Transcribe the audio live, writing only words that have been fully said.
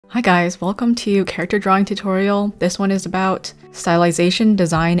Hi guys, welcome to character drawing tutorial. This one is about stylization,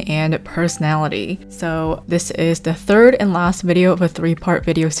 design, and personality. So this is the third and last video of a three-part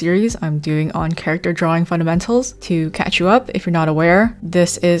video series I'm doing on character drawing fundamentals. To catch you up, if you're not aware,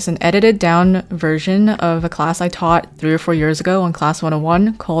 this is an edited down version of a class I taught 3 or 4 years ago on Class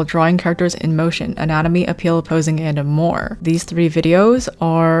 101 called Drawing Characters in Motion, Anatomy, Appeal, Posing, and More. These 3 videos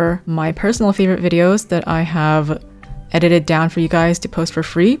are my personal favorite videos that I have edited down for you guys to post for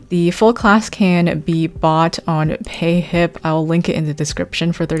free. The full class can be bought on Payhip. I'll link it in the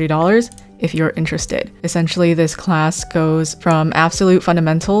description for $30 if you're interested. Essentially, this class goes from absolute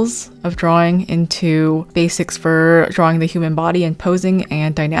fundamentals of drawing into basics for drawing the human body and posing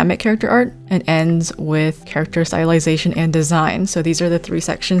and dynamic character art, and ends with character stylization and design. So these are the 3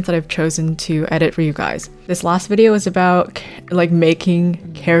 sections that I've chosen to edit for you guys. This last video is about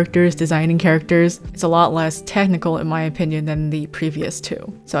making characters, designing characters. It's a lot less technical in my opinion than the previous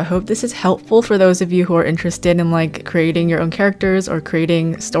 2. So I hope this is helpful for those of you who are interested in creating your own characters or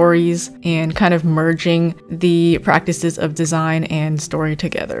creating stories and kind of merging the practices of design and story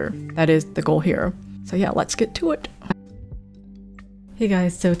together. That is the goal here. So yeah, let's get to it. Hey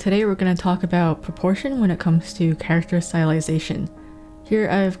guys, so today we're going to talk about proportion when it comes to character stylization. Here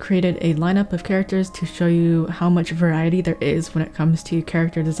I've created a lineup of characters to show you how much variety there is when it comes to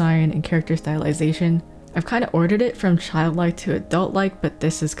character design and character stylization. I've kind of ordered it from childlike to adult-like, but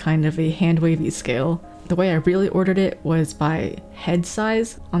this is kind of a hand-wavy scale. The way I really ordered it was by head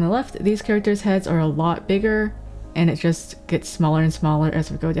size. On the left, these characters' heads are a lot bigger, and it just gets smaller and smaller as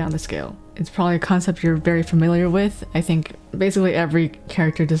we go down the scale. It's probably a concept you're very familiar with. I think basically every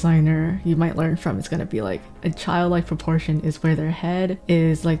character designer you might learn from is going to be like a childlike proportion is where their head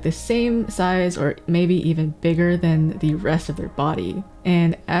is the same size or maybe even bigger than the rest of their body.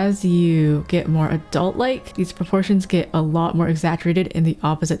 And as you get more adult-like, these proportions get a lot more exaggerated in the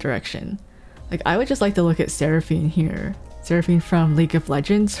opposite direction. I would just like to look at Seraphine here. Seraphine from League of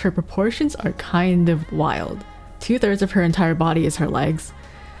Legends, her proportions are kind of wild. 2/3 of her entire body is her legs.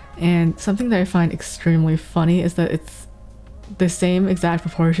 And something that I find extremely funny is that it's the same exact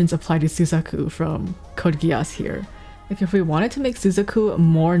proportions apply to Suzaku from Code Geass here. If we wanted to make Suzaku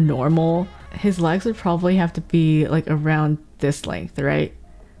more normal, his legs would probably have to be around this length, right?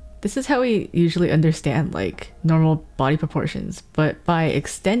 This is how we usually understand normal body proportions, but by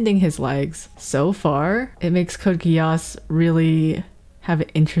extending his legs so far, it makes Code Geass really have an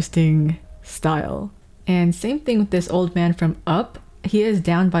interesting style. And same thing with this old man from Up. He is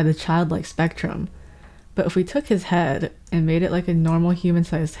down by the childlike spectrum, but if we took his head and made it like a normal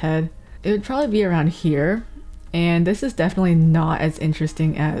human-sized head, it would probably be around here, and this is definitely not as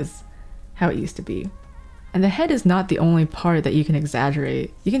interesting as how it used to be. And the head is not the only part that you can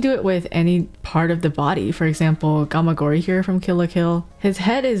exaggerate. You can do it with any part of the body. For example, Gamagori here from Kill la Kill. His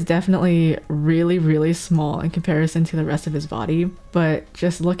head is definitely really small in comparison to the rest of his body, but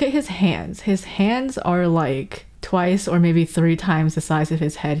just look at his hands. His hands are twice or maybe 3 times the size of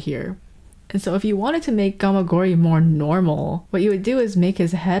his head here. And so if you wanted to make Gamagori more normal, what you would do is make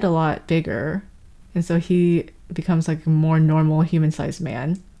his head a lot bigger. And so he becomes a more normal human-sized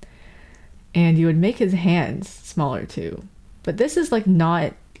man. And you would make his hands smaller too. But this is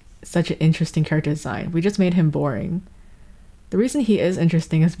not such an interesting character design. We just made him boring. The reason he is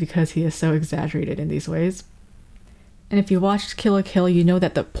interesting is because he is so exaggerated in these ways. And if you watched Kill la Kill, you know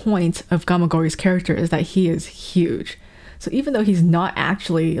that the point of Gamagori's character is that he is huge. So even though he's not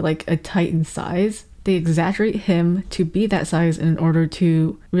actually a titan size, they exaggerate him to be that size in order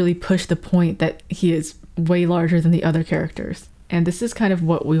to really push the point that he is way larger than the other characters. And this is kind of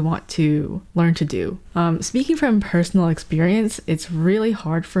what we want to learn to do. Speaking from personal experience, it's really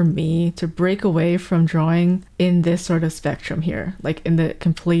hard for me to break away from drawing in this sort of spectrum here, in the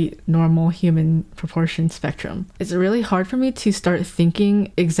complete normal human proportion spectrum. It's really hard for me to start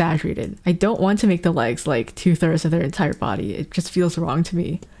thinking exaggerated. I don't want to make the legs 2/3 of their entire body. It just feels wrong to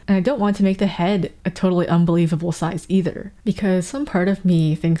me. And I don't want to make the head a totally unbelievable size either, because some part of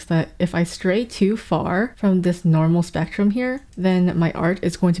me thinks that if I stray too far from this normal spectrum here, then my art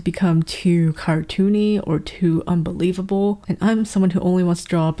is going to become too cartoony or too unbelievable, and I'm someone who only wants to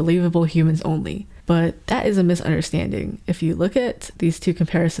draw believable humans only. But that is a misunderstanding. If you look at these 2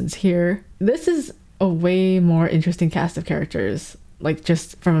 comparisons here, this is a way more interesting cast of characters,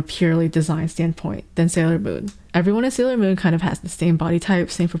 just from a purely design standpoint, than Sailor Moon. Everyone in Sailor Moon kind of has the same body type,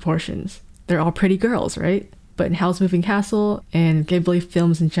 same proportions. They're all pretty girls, right? But in Howl's Moving Castle and Ghibli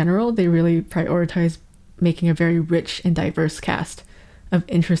films in general, they really prioritize making a very rich and diverse cast of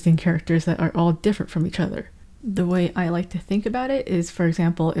interesting characters that are all different from each other. The way I like to think about it is, for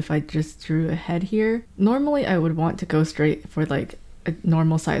example, if I just drew a head here, normally I would want to go straight for a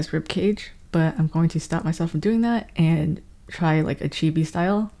normal sized rib cage, but I'm going to stop myself from doing that and try like a chibi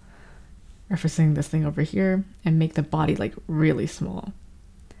style, referencing this thing over here, and make the body like really small.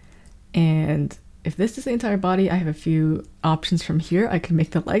 And if this is the entire body, I have a few options from here. I can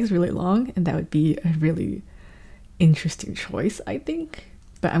make the legs really long, and that would be a really interesting choice, I think.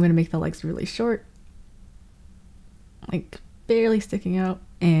 But I'm gonna make the legs really short, like barely sticking out.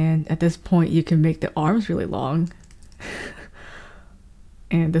 And at this point, you can make the arms really long.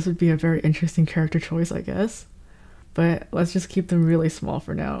 And this would be a very interesting character choice, I guess. But let's just keep them really small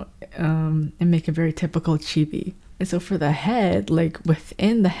for now, and make a very typical chibi. And so for the head, like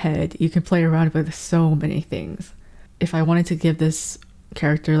within the head, you can play around with so many things. If I wanted to give this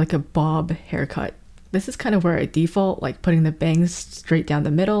character like a bob haircut, this is kind of where I default, like putting the bangs straight down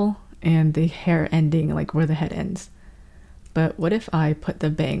the middle and the hair ending like where the head ends. But what if I put the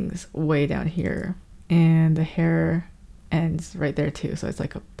bangs way down here and the hair ends right there too, so it's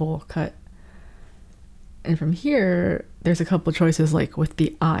like a bowl cut. And from here, there's a couple choices like with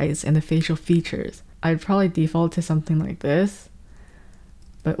the eyes and the facial features. I'd probably default to something like this.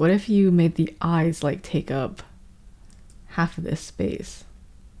 But what if you made the eyes like take up half of this space?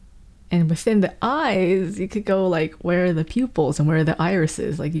 And within the eyes, you could go like where are the pupils and where are the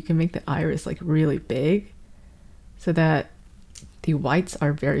irises. Like you can make the iris like really big so that the whites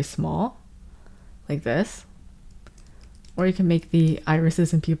are very small, like this. Or you can make the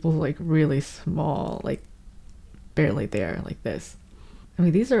irises and pupils like really small, like barely there, like this. I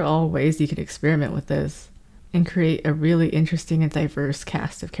mean, these are all ways you can experiment with this and create a really interesting and diverse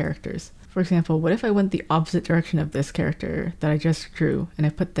cast of characters. For example, what if I went the opposite direction of this character that I just drew and I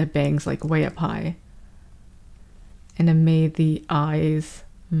put the bangs like way up high and I made the eyes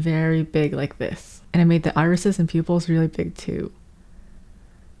very big like this, and I made the irises and pupils really big too.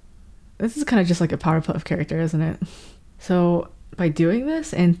 This is kind of just like a Powerpuff character, isn't it? So by doing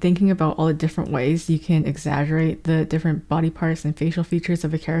this and thinking about all the different ways you can exaggerate the different body parts and facial features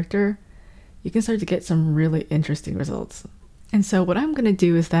of a character, you can start to get some really interesting results. And so what I'm going to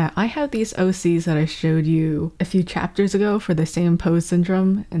do is that I have these OCs that I showed you a few chapters ago for the same pose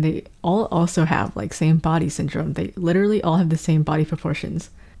syndrome, and they all also have like same body syndrome. They literally all have the same body proportions,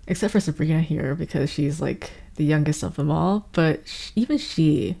 except for Sabrina here because she's like the youngest of them all, but even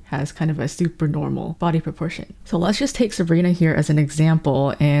she has kind of a super normal body proportion. So let's just take Sabrina here as an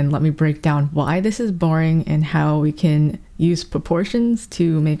example and let me break down why this is boring and how we can use proportions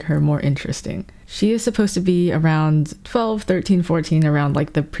to make her more interesting. She is supposed to be around 12, 13, 14, around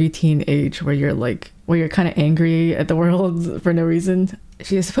like the preteen age where you're kind of angry at the world for no reason.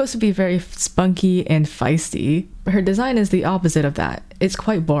 She is supposed to be very spunky and feisty, but her design is the opposite of that. It's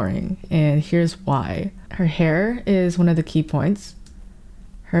quite boring, and here's why. Her hair is one of the key points.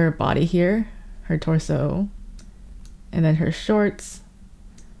 Her body here, her torso, and then her shorts,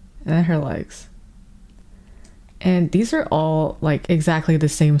 and then her legs. And these are all like exactly the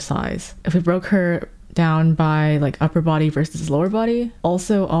same size. If we broke her down by like upper body versus lower body,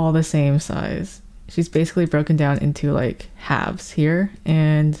 also all the same size. She's basically broken down into like halves here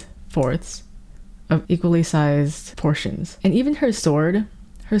and fourths of equally sized portions. And even her sword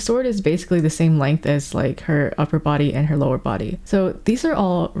is basically the same length as like her upper body and her lower body. So these are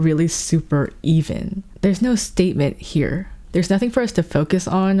all really super even. There's no statement here. There's nothing for us to focus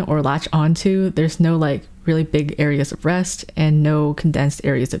on or latch onto. There's no like really big areas of rest and no condensed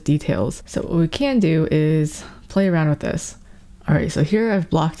areas of details. So what we can do is play around with this. All right, so here I've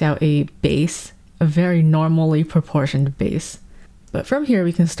blocked out a base, a very normally proportioned base. But from here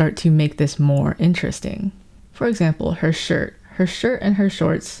we can start to make this more interesting. For example, her shirt and her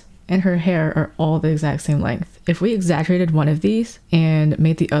shorts and her hair are all the exact same length. If we exaggerated one of these and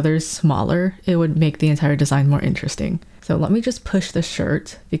made the others smaller, it would make the entire design more interesting. So let me just push the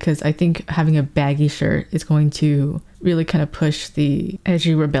shirt because I think having a baggy shirt is going to really kind of push the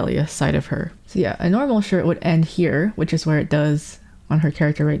edgy rebellious side of her. So yeah, a normal shirt would end here, which is where it does on her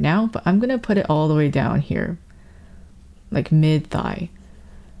character right now, but I'm gonna put it all the way down here, like mid-thigh.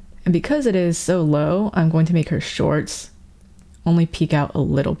 And because it is so low, I'm going to make her shorts only peek out a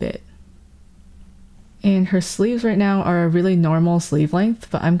little bit. And her sleeves right now are a really normal sleeve length,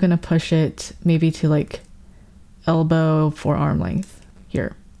 but I'm gonna push it maybe to like elbow, forearm length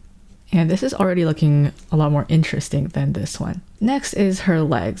here. And this is already looking a lot more interesting than this one. Next is her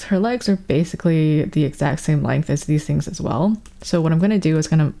legs. Her legs are basically the exact same length as these things as well. So what I'm gonna do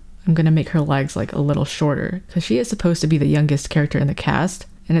is I'm gonna make her legs like a little shorter because she is supposed to be the youngest character in the cast,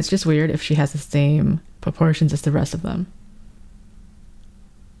 and it's just weird if she has the same proportions as the rest of them.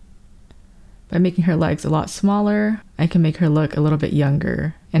 By making her legs a lot smaller, I can make her look a little bit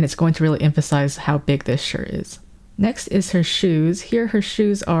younger, and it's going to really emphasize how big this shirt is. Next is her shoes. Here her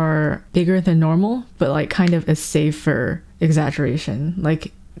shoes are bigger than normal, but like kind of a safer exaggeration.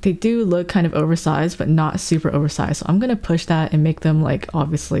 Like they do look kind of oversized, but not super oversized. So I'm gonna push that and make them like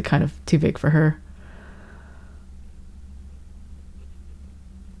obviously kind of too big for her.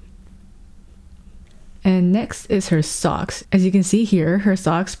 And next is her socks. As you can see here, her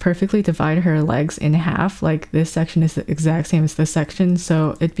socks perfectly divide her legs in half. Like this section is the exact same as this section.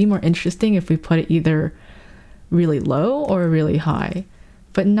 So it'd be more interesting if we put it either really low or really high,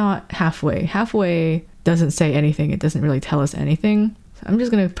 but not halfway. Halfway doesn't say anything. It doesn't really tell us anything. So I'm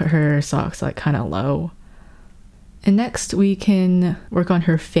just gonna put her socks like kind of low. And next we can work on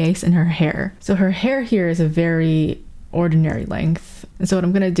her face and her hair. So her hair here is a very ordinary length. And so what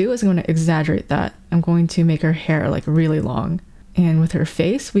I'm going to do is I'm going to exaggerate that. I'm going to make her hair like really long. And with her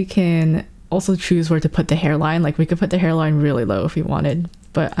face, we can also choose where to put the hairline. Like we could put the hairline really low if we wanted,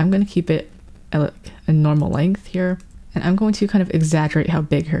 but I'm going to keep it at like a normal length here. And I'm going to kind of exaggerate how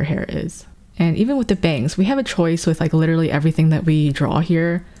big her hair is. And even with the bangs, we have a choice with like literally everything that we draw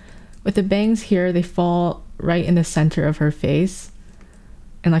here. With the bangs here, they fall right in the center of her face.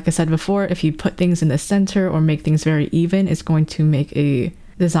 And like I said before, if you put things in the center or make things very even, it's going to make a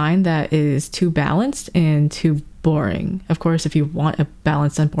design that is too balanced and too boring. Of course, if you want a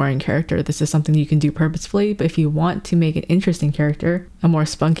balanced and boring character, this is something you can do purposefully. But if you want to make an interesting character, a more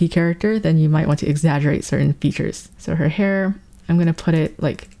spunky character, then you might want to exaggerate certain features. So her hair, I'm going to put it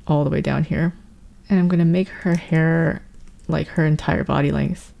like all the way down here. And I'm going to make her hair like her entire body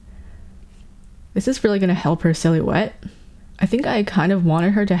length. This is really going to help her silhouette. I think I kind of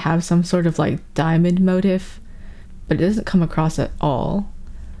wanted her to have some sort of like diamond motif, but it doesn't come across at all.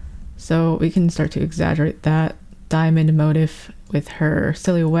 So we can start to exaggerate that diamond motif with her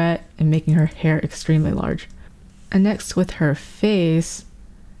silhouette and making her hair extremely large. And next with her face,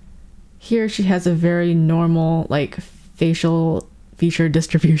 here she has a very normal like facial feature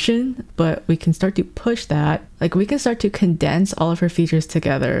distribution, but we can start to push that. Like we can start to condense all of her features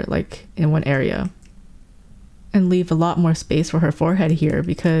together like in one area. And leave a lot more space for her forehead here,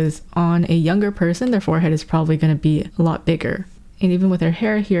 because on a younger person, their forehead is probably going to be a lot bigger. And even with her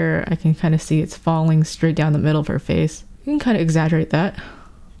hair here, I can kind of see it's falling straight down the middle of her face. You can kind of exaggerate that.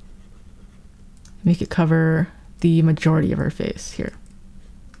 Make it cover the majority of her face here.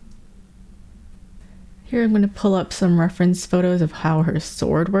 Here I'm going to pull up some reference photos of how her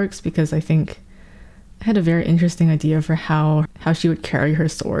sword works, because I think I had a very interesting idea for how she would carry her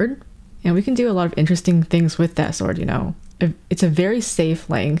sword. And we can do a lot of interesting things with that sword, you know. It's a very safe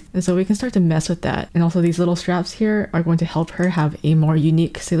length, and so we can start to mess with that. And also these little straps here are going to help her have a more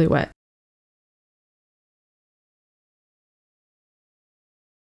unique silhouette.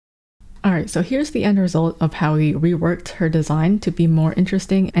 Alright, so here's the end result of how we reworked her design to be more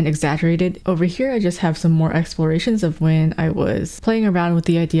interesting and exaggerated. Over here I just have some more explorations of when I was playing around with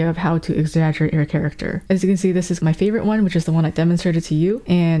the idea of how to exaggerate her character. As you can see, this is my favorite one, which is the one I demonstrated to you.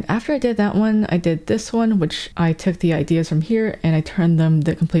 And after I did that one, I did this one, which I took the ideas from here and I turned them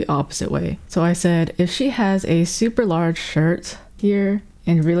the complete opposite way. So I said, if she has a super large shirt here,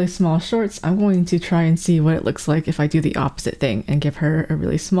 and really small shorts, I'm going to try and see what it looks like if I do the opposite thing and give her a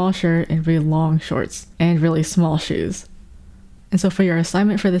really small shirt and really long shorts and really small shoes. And so for your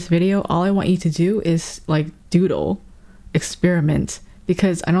assignment for this video, all I want you to do is like doodle, experiment,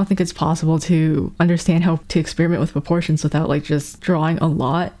 because I don't think it's possible to understand how to experiment with proportions without like just drawing a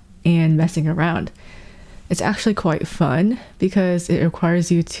lot and messing around. It's actually quite fun because it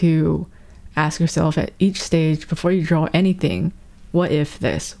requires you to ask yourself at each stage before you draw anything, what if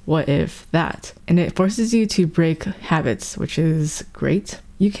this? What if that? And it forces you to break habits, which is great.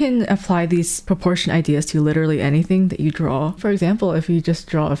 You can apply these proportion ideas to literally anything that you draw. For example, if you just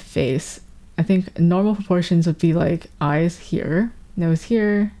draw a face, I think normal proportions would be like eyes here, nose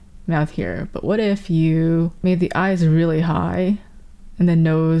here, mouth here. But what if you made the eyes really high and the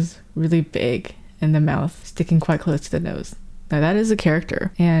nose really big and the mouth sticking quite close to the nose? Now that is a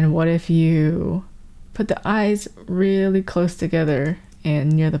character. And what if you put the eyes really close together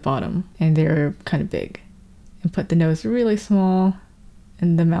and near the bottom and they're kind of big, and put the nose really small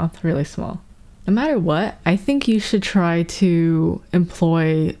and the mouth really small? No matter what, I think you should try to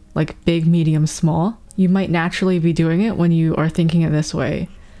employ like big, medium, small. You might naturally be doing it when you are thinking in this way.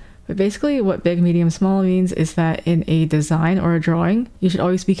 But basically what big, medium, small means is that in a design or a drawing, you should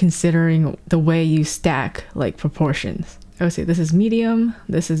always be considering the way you stack like proportions. I would say this is medium,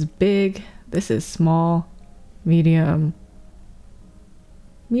 this is big, this is small, medium,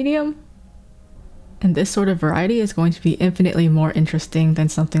 medium. And this sort of variety is going to be infinitely more interesting than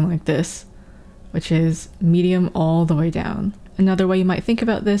something like this, which is medium all the way down. Another way you might think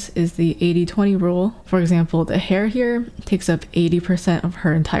about this is the 80-20 rule. For example, the hair here takes up 80% of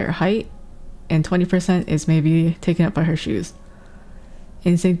her entire height, and 20% is maybe taken up by her shoes.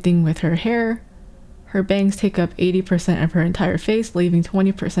 And same thing with her hair. Her bangs take up 80% of her entire face, leaving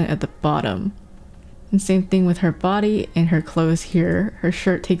 20% at the bottom. And same thing with her body and her clothes here. Her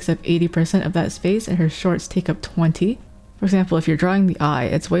shirt takes up 80% of that space and her shorts take up 20%. For example, if you're drawing the eye,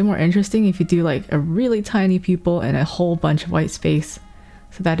 it's way more interesting if you do like a really tiny pupil and a whole bunch of white space.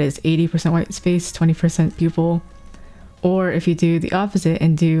 So that is 80% white space, 20% pupil. Or if you do the opposite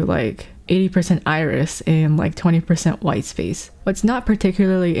and do like 80% iris and like 20% white space. What's not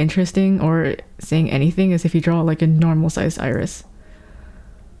particularly interesting or saying anything is if you draw like a normal sized iris.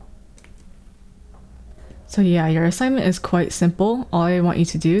 So yeah, your assignment is quite simple. All I want you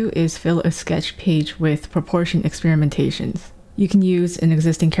to do is fill a sketch page with proportion experimentations. You can use an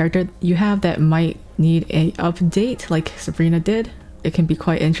existing character you have that might need an update like Sabrina did. It can be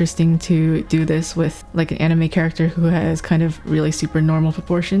quite interesting to do this with like an anime character who has kind of really super normal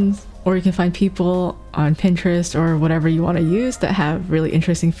proportions. Or you can find people on Pinterest or whatever you want to use that have really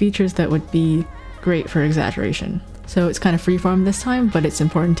interesting features that would be great for exaggeration. So it's kind of freeform this time, but it's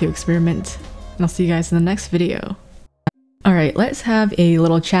important to experiment. And I'll see you guys in the next video. Alright, let's have a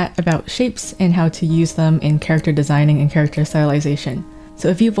little chat about shapes and how to use them in character designing and character stylization. So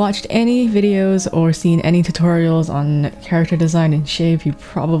if you've watched any videos or seen any tutorials on character design and shape, you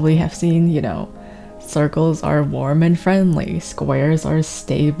probably have seen, you know, circles are warm and friendly, squares are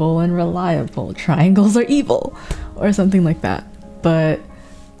stable and reliable, triangles are evil, or something like that. But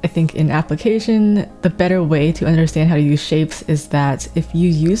I think in application, the better way to understand how to use shapes is that if you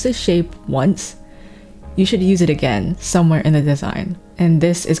use a shape once, you should use it again somewhere in the design. And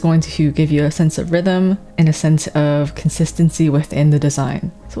this is going to give you a sense of rhythm and a sense of consistency within the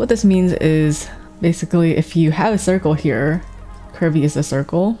design. So what this means is basically if you have a circle here, Kirby is a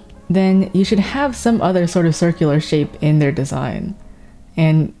circle, then you should have some other sort of circular shape in their design.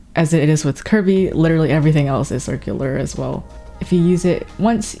 And as it is with Kirby, literally everything else is circular as well. If you use it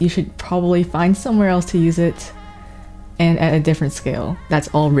once, you should probably find somewhere else to use it and at a different scale. That's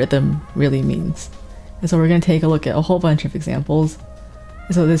all rhythm really means. And so we're going to take a look at a whole bunch of examples.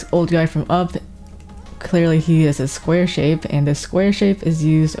 So this old guy from Up, clearly he is a square shape, and this square shape is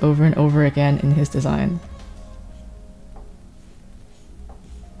used over and over again in his design.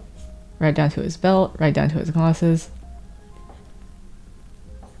 Right down to his belt, right down to his glasses.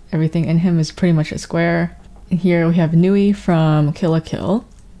 Everything in him is pretty much a square. And here we have Nui from Kill la Kill.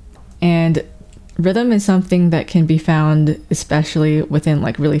 And rhythm is something that can be found especially within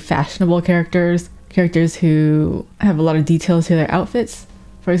like really fashionable characters who have a lot of details to their outfits.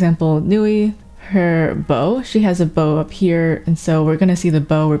 For example, Nui, her bow, she has a bow up here, and so we're gonna see the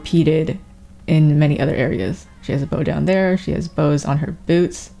bow repeated in many other areas. She has a bow down there, she has bows on her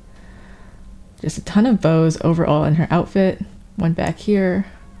boots. Just a ton of bows overall in her outfit. One back here.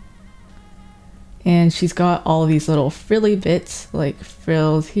 And she's got all these little frilly bits, like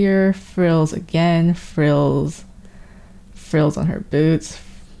frills here, frills again, frills on her boots,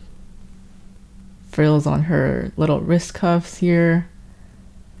 frills on her little wrist cuffs here.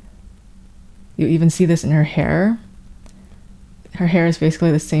 You even see this in her hair. Her hair is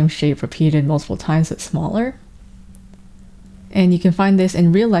basically the same shape repeated multiple times but smaller. And you can find this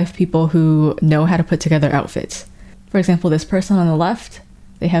in real life people who know how to put together outfits. For example, this person on the left,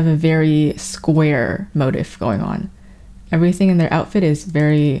 they have a very square motif going on. Everything in their outfit is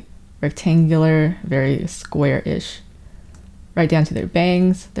very rectangular, very square-ish. Right down to their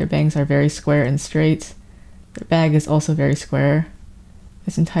bangs. Their bangs are very square and straight. Their bag is also very square.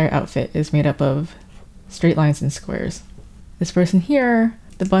 This entire outfit is made up of straight lines and squares. This person here,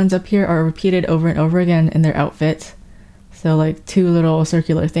 the buns up here are repeated over and over again in their outfit. So like two little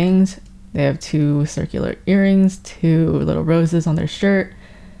circular things. They have two circular earrings, two little roses on their shirt,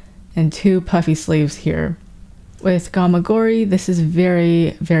 and two puffy sleeves here. With Gamagori, this is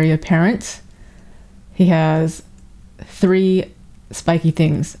very, very apparent. He has three spiky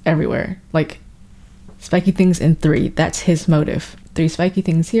things everywhere. Like, spiky things in three. That's his motive. Three spiky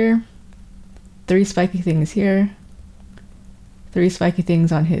things here. Three spiky things here. Three spiky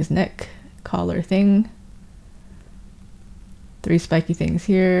things on his neck collar thing. Three spiky things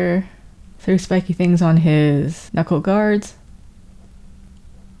here. Three spiky things on his knuckle guards.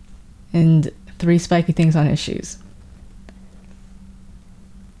 And three spiky things on his shoes.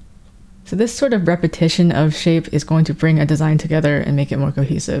 So this sort of repetition of shape is going to bring a design together and make it more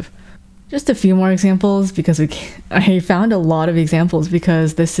cohesive. Just a few more examples because I found a lot of examples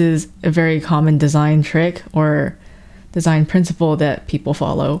because this is a very common design trick or design principle that people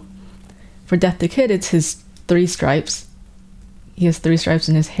follow. For Death the Kid, it's his three stripes. He has 3 stripes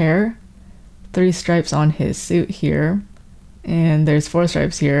in his hair, 3 stripes on his suit here, and there's 4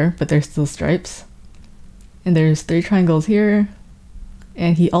 stripes here, but there's still stripes. And there's 3 triangles here,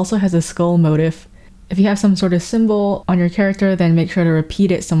 and he also has a skull motif. If you have some sort of symbol on your character, then make sure to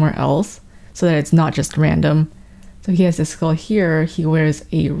repeat it somewhere else so that it's not just random. So he has a skull here, he wears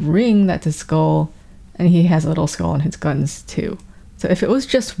a ring that's a skull, and he has a little skull on his guns too. So if it was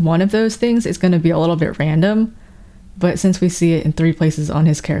just one of those things, it's going to be a little bit random, but since we see it in 3 places on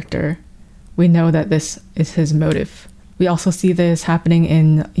his character, we know that this is his motif. We also see this happening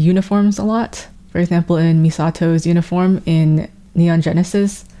in uniforms a lot. For example, in Misato's uniform in Neon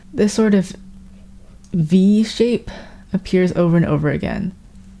Genesis, this sort of V shape appears over and over again.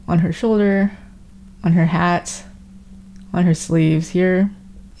 On her shoulder, on her hat, on her sleeves here.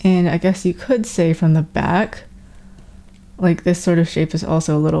 And I guess you could say from the back, like this sort of shape is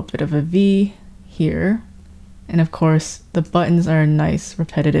also a little bit of a V here. And of course, the buttons are a nice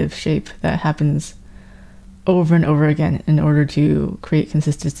repetitive shape that happens over and over again in order to create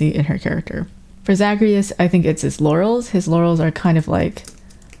consistency in her character. For Zagreus, I think it's his laurels. His laurels are kind of like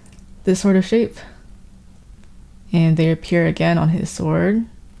this sort of shape. And they appear again on his sword.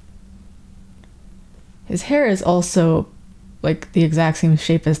 His hair is also like the exact same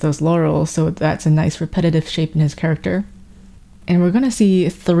shape as those laurels, so that's a nice repetitive shape in his character. And we're going to see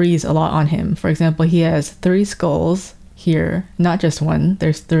 3s a lot on him. For example, he has 3 skulls here, not just 1,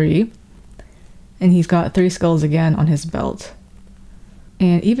 there's 3. And he's got 3 skulls again on his belt.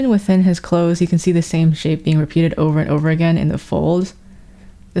 And even within his clothes, you can see the same shape being repeated over and over again in the folds.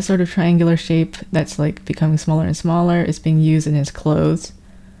 This sort of triangular shape that's like becoming smaller and smaller is being used in his clothes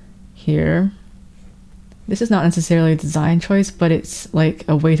here. This is not necessarily a design choice, but it's like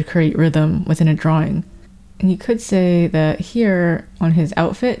a way to create rhythm within a drawing. And you could say that here on his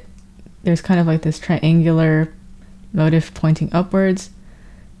outfit, there's kind of like this triangular motif pointing upwards.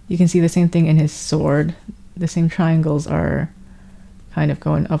 You can see the same thing in his sword. The same triangles are kind of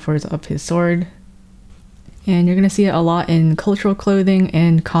going upwards up his sword. And you're going to see it a lot in cultural clothing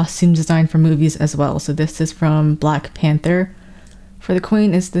and costume design for movies as well. So this is from Black Panther. For the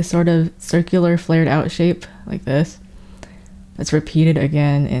queen, it's this sort of circular flared out shape like this. That's repeated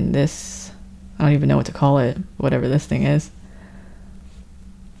again in this, I don't even know what to call it, whatever this thing is.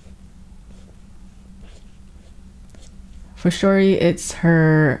 For Shuri, it's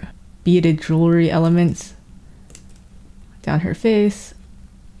her beaded jewelry elements down her face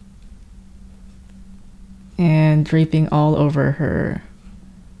and draping all over her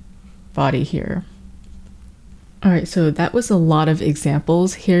body here. Alright, so that was a lot of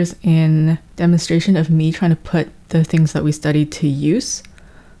examples. Here's a demonstration of me trying to put the things that we studied to use.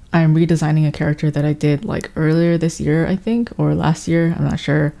 I'm redesigning a character that I did like earlier this year, I think, or last year, I'm not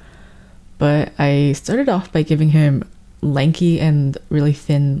sure. But I started off by giving him lanky and really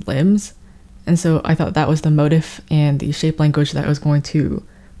thin limbs. And so I thought that was the motif and the shape language that I was going to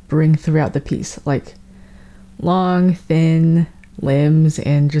bring throughout the piece, like long, thin limbs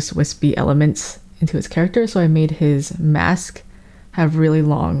and just wispy elements into his character. So I made his mask have really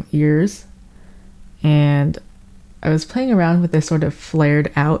long ears, and I was playing around with this sort of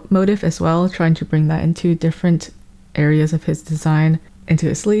flared out motif as well, trying to bring that into different areas of his design, into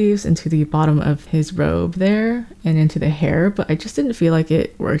his sleeves, into the bottom of his robe there, and into the hair, but I just didn't feel like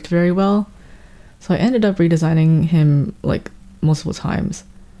it worked very well. So I ended up redesigning him like multiple times.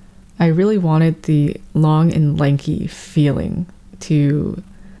 I really wanted the long and lanky feeling to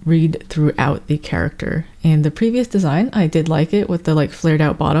read throughout the character. And the previous design, I did like it with the like flared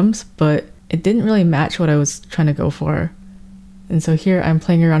out bottoms, but it didn't really match what I was trying to go for. And so here I'm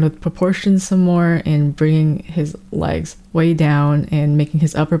playing around with proportions some more and bringing his legs way down and making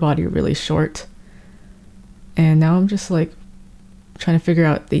his upper body really short. And now I'm just like trying to figure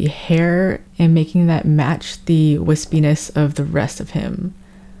out the hair and making that match the wispiness of the rest of him.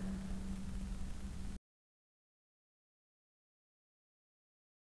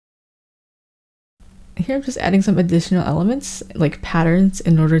 Here I'm just adding some additional elements, like patterns,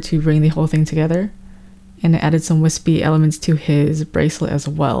 in order to bring the whole thing together. And I added some wispy elements to his bracelet as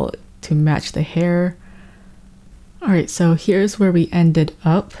well to match the hair. Alright, so here's where we ended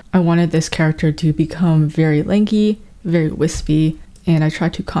up. I wanted this character to become very lanky, very wispy, and I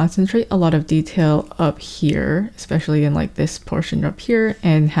tried to concentrate a lot of detail up here, especially in like this portion up here,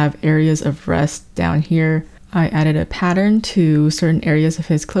 and have areas of rest down here. I added a pattern to certain areas of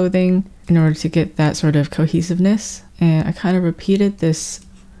his clothing in order to get that sort of cohesiveness, and I kind of repeated this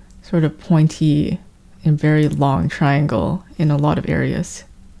sort of pointy and very long triangle in a lot of areas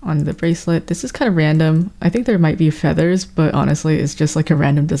on the bracelet. This is kind of random. I think there might be feathers, but honestly it's just like a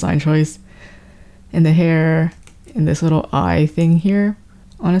random design choice. In the hair, in this little eye thing here.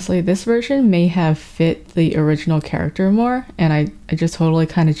 Honestly, this version may have fit the original character more, and I just totally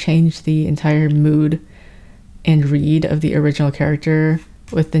kind of changed the entire mood and read of the original character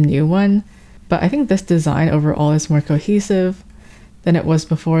with the new one. But I think this design overall is more cohesive than it was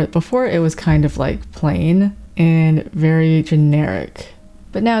before. Before it was kind of like plain and very generic.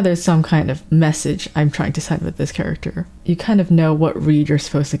 But now there's some kind of message I'm trying to send with this character. You kind of know what read you're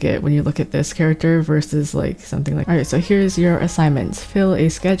supposed to get when you look at this character versus like something like, alright, so here's your assignment. Fill a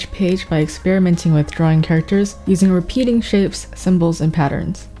sketch page by experimenting with drawing characters using repeating shapes, symbols, and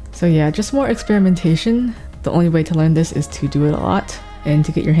patterns. So yeah, just more experimentation. The only way to learn this is to do it a lot and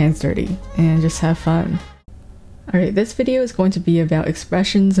to get your hands dirty and just have fun. Alright, this video is going to be about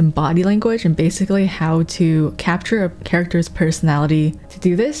expressions and body language and basically how to capture a character's personality. To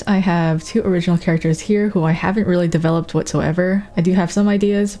do this, I have two original characters here who I haven't really developed whatsoever. I do have some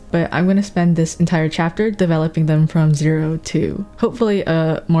ideas, but I'm going to spend this entire chapter developing them from zero to hopefully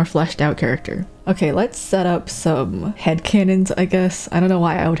a more fleshed out character. Okay, let's set up some headcanons, I guess. I don't know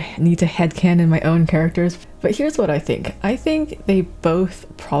why I would need to headcanon my own characters, but here's what I think. I think they both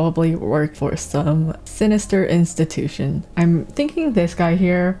probably work for some sinister institution. I'm thinking this guy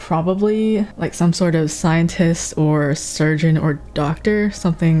here, probably like some sort of scientist or surgeon or doctor,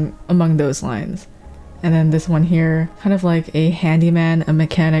 something among those lines. And then this one here, kind of like a handyman, a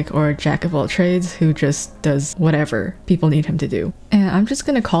mechanic, or a jack of all trades who just does whatever people need him to do. And I'm just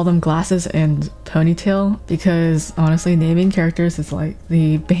gonna call them Glasses and Ponytail because honestly, naming characters is like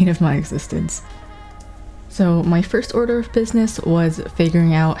the bane of my existence. So my first order of business was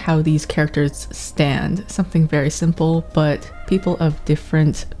figuring out how these characters stand. Something very simple, but people of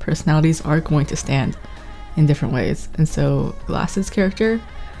different personalities are going to stand in different ways. And so Glasses' character,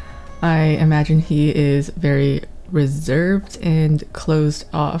 I imagine he is very reserved and closed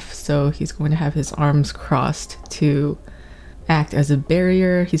off, so he's going to have his arms crossed to act as a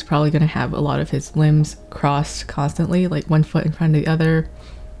barrier. He's probably going to have a lot of his limbs crossed constantly, like one foot in front of the other.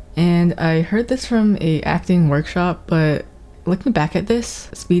 And I heard this from a acting workshop, but looking back at this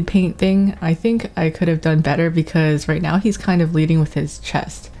speed paint thing, I think I could have done better because right now he's kind of leading with his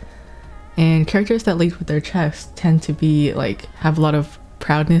chest. And characters that lead with their chest tend to be like, have a lot of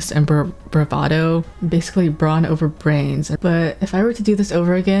proudness and bravado, basically brawn over brains. But if I were to do this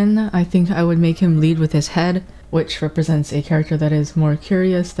over again, I think I would make him lead with his head, which represents a character that is more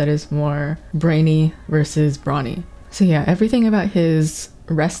curious, that is more brainy versus brawny. So yeah, everything about his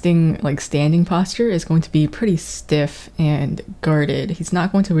resting, like standing posture is going to be pretty stiff and guarded. He's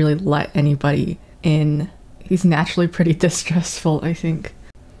not going to really let anybody in. He's naturally pretty distrustful, I think.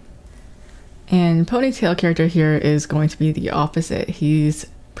 And Ponytail character here is going to be the opposite. He's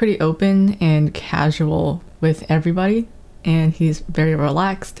pretty open and casual with everybody, and he's very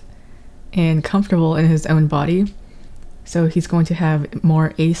relaxed and comfortable in his own body. So he's going to have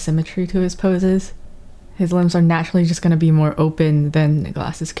more asymmetry to his poses. His limbs are naturally just going to be more open than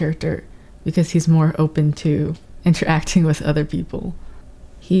Glasses' character because he's more open to interacting with other people.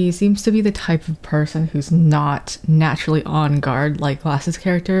 He seems to be the type of person who's not naturally on guard like Glasses'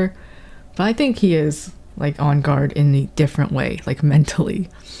 character, but I think he is like on guard in a different way, like mentally.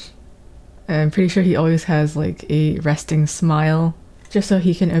 I'm pretty sure he always has like a resting smile just so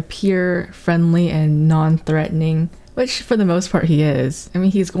he can appear friendly and non-threatening, which for the most part he is. I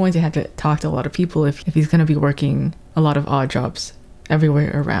mean, he's going to have to talk to a lot of people if he's going to be working a lot of odd jobs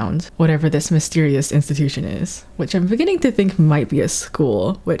everywhere around whatever this mysterious institution is, which I'm beginning to think might be a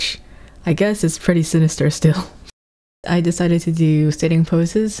school, which I guess is pretty sinister still. I decided to do sitting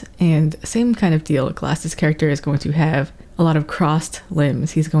poses, and same kind of deal. Glasses' character is going to have a lot of crossed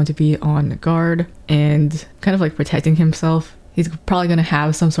limbs. He's going to be on guard and kind of like protecting himself. He's probably going to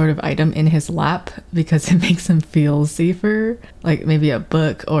have some sort of item in his lap because it makes him feel safer, like maybe a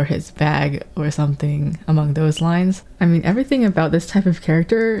book or his bag or something among those lines. I mean, everything about this type of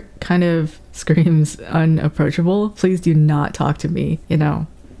character kind of screams unapproachable. Please do not talk to me, you know.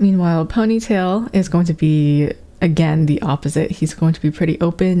 Meanwhile, Ponytail is going to be again the opposite. He's going to be pretty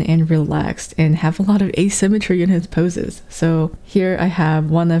open and relaxed and have a lot of asymmetry in his poses. So here I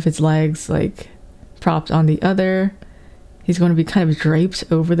have one of his legs like propped on the other. He's going to be kind of draped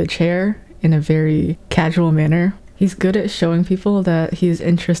over the chair in a very casual manner. He's good at showing people that he is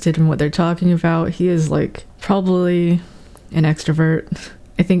interested in what they're talking about. He is like probably an extrovert.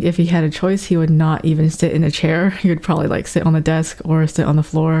 I think if he had a choice, he would not even sit in a chair. He would probably like sit on the desk or sit on the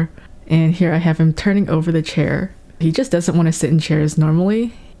floor. And here I have him turning over the chair. He just doesn't want to sit in chairs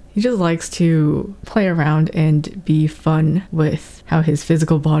normally. He just likes to play around and be fun with how his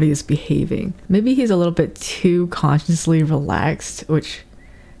physical body is behaving. Maybe he's a little bit too consciously relaxed, which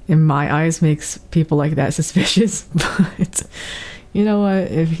in my eyes makes people like that suspicious. But you know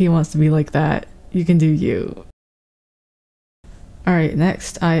what? If he wants to be like that, you can do you. Alright,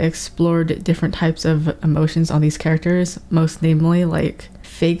 next I explored different types of emotions on these characters, most namely like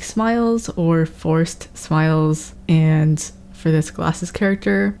fake smiles or forced smiles. And for this glasses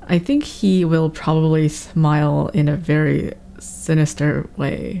character, I think he will probably smile in a very sinister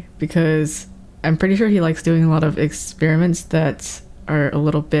way, because I'm pretty sure he likes doing a lot of experiments that are a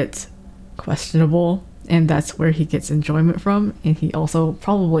little bit questionable, and that's where he gets enjoyment from. And he also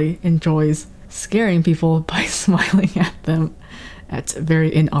probably enjoys scaring people by smiling at them at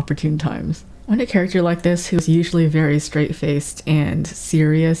very inopportune times. When a character like this, who's usually very straight-faced and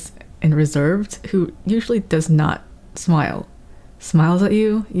serious and reserved, who usually does not smile, smiles at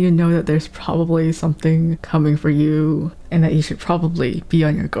you, you know that there's probably something coming for you and that you should probably be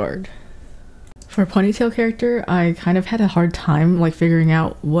on your guard. For a ponytail character, I kind of had a hard time like figuring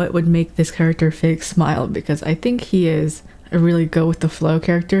out what would make this character fake smile, because I think he is a really go with the flow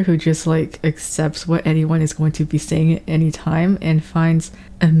character who just like accepts what anyone is going to be saying at any time and finds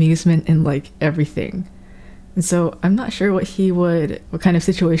amusement in like everything. And so I'm not sure what kind of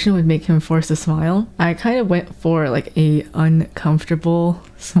situation would make him force a smile. I kind of went for like a uncomfortable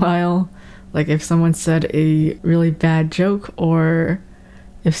smile, like if someone said a really bad joke, or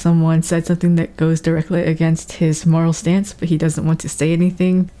if someone said something that goes directly against his moral stance but he doesn't want to say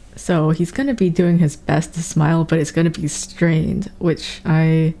anything. So he's going to be doing his best to smile, but it's going to be strained, which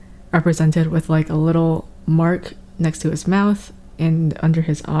I represented with like a little mark next to his mouth and under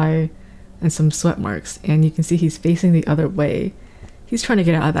his eye and some sweat marks. And you can see he's facing the other way. He's trying to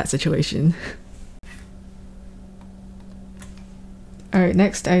get out of that situation. Alright,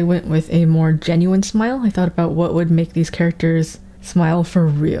 next I went with a more genuine smile. I thought about what would make these characters smile for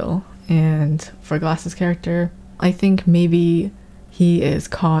real. And for Glasses character, I think maybe he is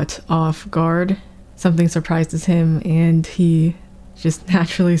caught off guard. Something surprises him and he just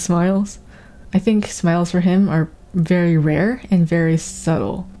naturally smiles. I think smiles for him are very rare and very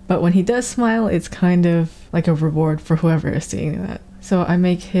subtle. But when he does smile, it's kind of like a reward for whoever is seeing that. So I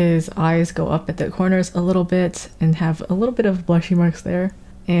make his eyes go up at the corners a little bit and have a little bit of blushy marks there.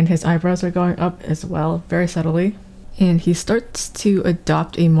 And his eyebrows are going up as well, very subtly. And he starts to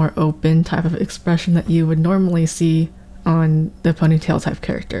adopt a more open type of expression that you would normally see on the ponytail type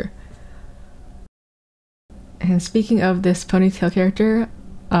character. And speaking of this ponytail character,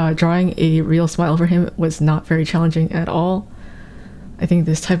 drawing a real smile for him was not very challenging at all. I think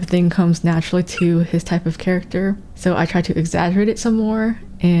this type of thing comes naturally to his type of character, so I tried to exaggerate it some more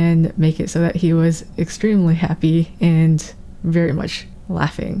and make it so that he was extremely happy and very much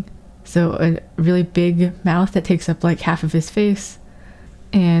laughing. So a really big mouth that takes up like half of his face,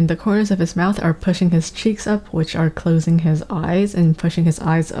 and the corners of his mouth are pushing his cheeks up, which are closing his eyes and pushing his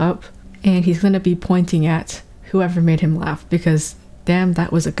eyes up. And he's going to be pointing at whoever made him laugh, because damn,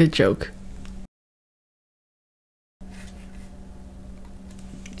 that was a good joke.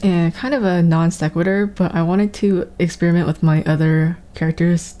 And kind of a non sequitur, but I wanted to experiment with my other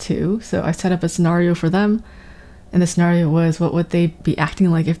characters too. So I set up a scenario for them, and the scenario was, what would they be acting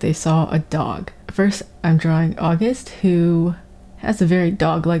like if they saw a dog? First, I'm drawing August, who has a very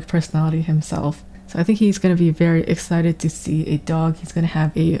dog-like personality himself. So I think he's going to be very excited to see a dog. He's going to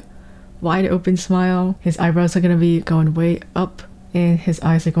have a wide open smile. His eyebrows are going to be going way up and his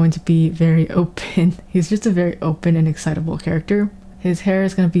eyes are going to be very open. He's just a very open and excitable character. His hair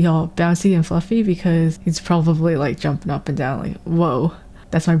is going to be all bouncy and fluffy because he's probably like jumping up and down like, whoa,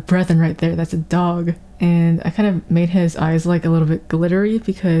 that's my brethren right there, that's a dog. And I kind of made his eyes like a little bit glittery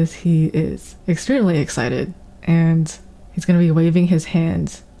because he is extremely excited, and he's going to be waving his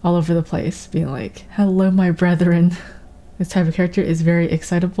hands all over the place, being like, hello my brethren. This type of character is very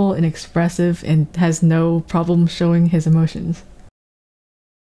excitable and expressive and has no problem showing his emotions.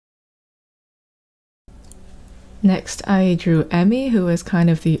 Next, I drew Emmy, who is kind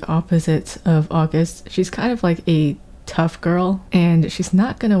of the opposite of August. She's kind of like a tough girl, and she's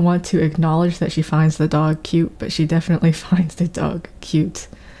not going to want to acknowledge that she finds the dog cute, but she definitely finds the dog cute.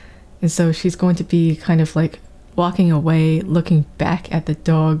 And so she's going to be kind of like walking away, looking back at the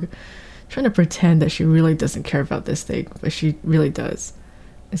dog, trying to pretend that she really doesn't care about this thing, but she really does.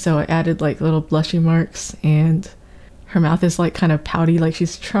 And so I added like little blushy marks, and her mouth is like kind of pouty, like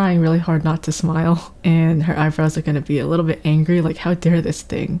she's trying really hard not to smile, and her eyebrows are going to be a little bit angry, like how dare this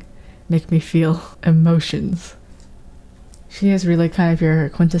thing make me feel emotions. She is really kind of your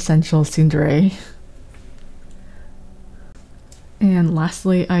quintessential tsundere. And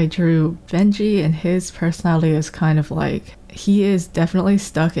lastly, I drew Benji, and his personality is kind of like, he is definitely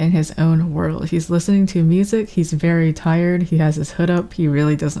stuck in his own world. He's listening to music, he's very tired, he has his hood up, he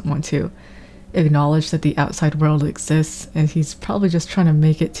really doesn't want to acknowledge that the outside world exists, and he's probably just trying to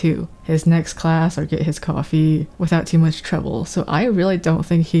make it to his next class or get his coffee without too much trouble. So I really don't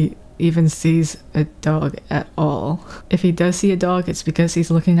think he even sees a dog at all. If he does see a dog, it's because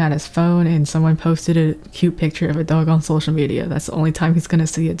he's looking at his phone and someone posted a cute picture of a dog on social media. That's the only time he's gonna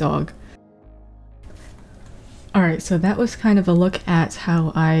see a dog. Alright, so that was kind of a look at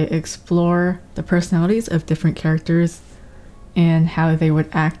how I explore the personalities of different characters and how they would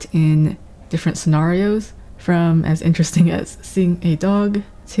act in different scenarios, from as interesting as seeing a dog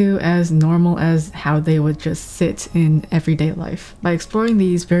to as normal as how they would just sit in everyday life. By exploring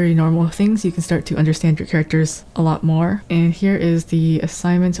these very normal things, you can start to understand your characters a lot more. And here is the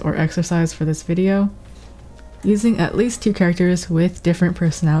assignment or exercise for this video. Using at least 2 characters with different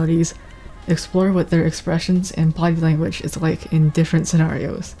personalities, explore what their expressions and body language is like in different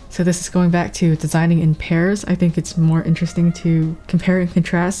scenarios. So this is going back to designing in pairs. I think it's more interesting to compare and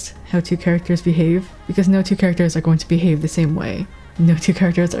contrast how 2 characters behave, because no 2 characters are going to behave the same way. No 2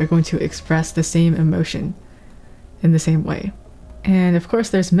 characters are going to express the same emotion in the same way. And of course,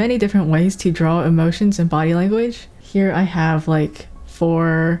 there's many different ways to draw emotions and body language. Here I have like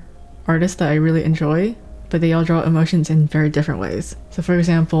 4 artists that I really enjoy, but they all draw emotions in very different ways. So for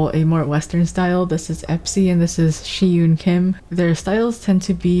example, a more Western style, this is Epsy and this is Shi-Yoon Kim. Their styles tend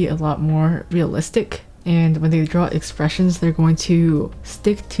to be a lot more realistic, and when they draw expressions, they're going to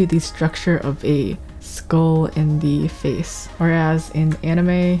stick to the structure of a skull in the face. Whereas in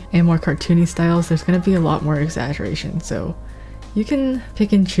anime and more cartoony styles, there's going to be a lot more exaggeration. So you can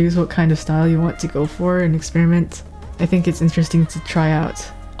pick and choose what kind of style you want to go for and experiment. I think it's interesting to try out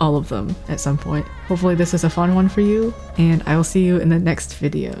all of them at some point. Hopefully this is a fun one for you, and I will see you in the next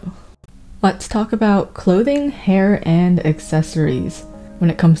video. Let's talk about clothing, hair, and accessories when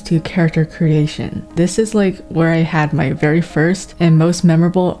it comes to character creation. This is like where I had my very first and most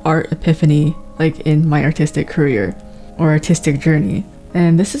memorable art epiphany, like in my artistic career or artistic journey.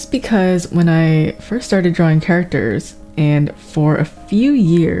 And this is because when I first started drawing characters, and for a few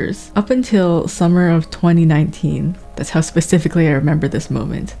years, up until summer of 2019, that's how specifically I remember this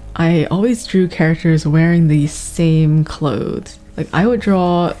moment, I always drew characters wearing the same clothes. Like I would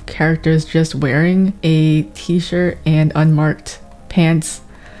draw characters just wearing a t-shirt and unmarked pants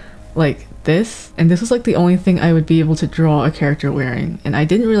like this, and this was like the only thing I would be able to draw a character wearing, and I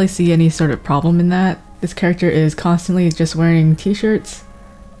didn't really see any sort of problem in that. This character is constantly just wearing t-shirts.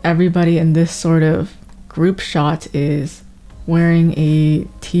 Everybody in this sort of group shot is wearing a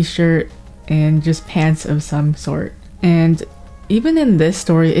t-shirt and just pants of some sort. And even in this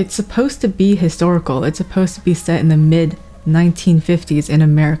story, it's supposed to be historical. It's supposed to be set in the mid 1950s in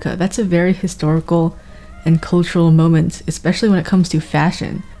America. That's a very historical and cultural moment, especially when it comes to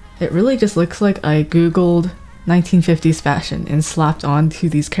fashion. It really just looks like I googled 1950s fashion and slapped on to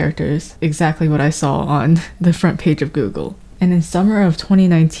these characters exactly what I saw on the front page of Google. And in summer of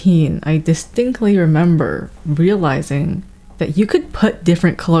 2019, I distinctly remember realizing that you could put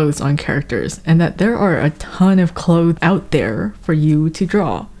different clothes on characters and that there are a ton of clothes out there for you to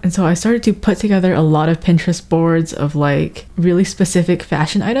draw. And so I started to put together a lot of Pinterest boards of like really specific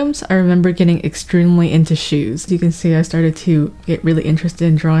fashion items. I remember getting extremely into shoes. You can see I started to get really interested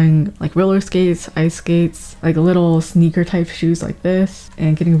in drawing like roller skates, ice skates, like little sneaker type shoes like this,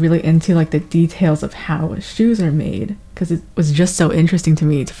 and getting really into like the details of how shoes are made, because it was just so interesting to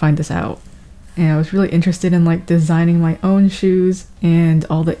me to find this out. And I was really interested in like designing my own shoes and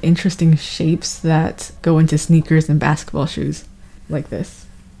all the interesting shapes that go into sneakers and basketball shoes like this.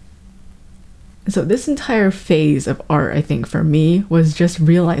 So this entire phase of art, I think for me, was just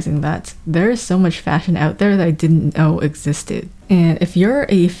realizing that there is so much fashion out there that I didn't know existed. And if you're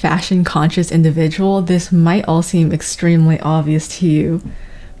a fashion conscious individual, this might all seem extremely obvious to you.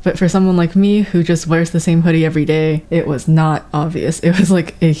 But for someone like me who just wears the same hoodie every day, it was not obvious. It was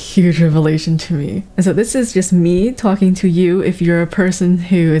like a huge revelation to me. And so this is just me talking to you if you're a person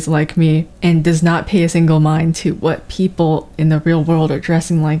who is like me and does not pay a single mind to what people in the real world are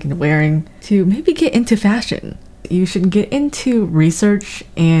dressing like and wearing, to maybe get into fashion. You should get into research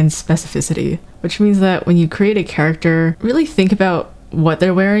and specificity, which means that when you create a character, really think about what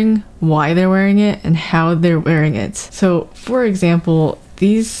they're wearing, why they're wearing it, and how they're wearing it. So for example,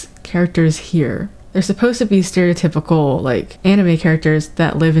 these characters here, they're supposed to be stereotypical like anime characters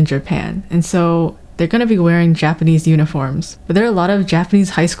that live in Japan, and so they're gonna be wearing Japanese uniforms. But there are a lot of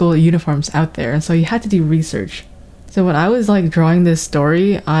Japanese high school uniforms out there, and so you had to do research So when I was like drawing this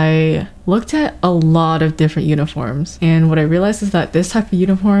story, I looked at a lot of different uniforms, and what I realized is that this type of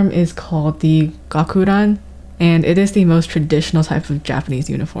uniform is called the gakuran, and it is the most traditional type of Japanese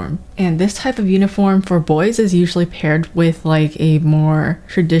uniform. And this type of uniform for boys is usually paired with like a more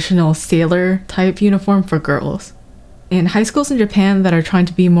traditional sailor type uniform for girls. And high schools in Japan that are trying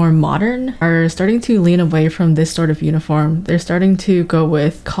to be more modern are starting to lean away from this sort of uniform. They're starting to go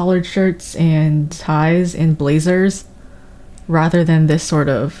with collared shirts and ties and blazers rather than this sort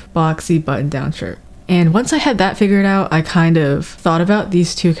of boxy button-down shirt. And once I had that figured out, I kind of thought about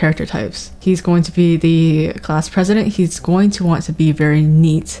these two character types. He's going to be the class president. He's going to want to be very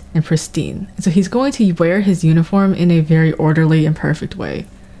neat and pristine. And so he's going to wear his uniform in a very orderly and perfect way.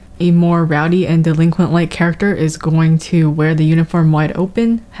 A more rowdy and delinquent-like character is going to wear the uniform wide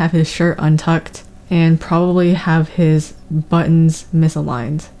open, have his shirt untucked, and probably have his buttons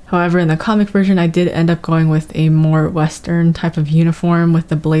misaligned. However, in the comic version, I did end up going with a more Western type of uniform with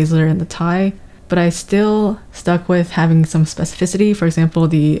the blazer and the tie, but I still stuck with having some specificity. For example,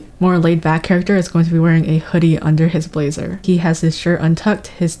 the more laid-back character is going to be wearing a hoodie under his blazer. He has his shirt untucked,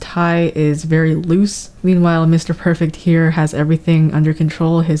 his tie is very loose. Meanwhile, Mr. Perfect here has everything under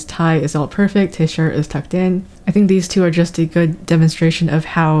control. His tie is all perfect, his shirt is tucked in. I think these two are just a good demonstration of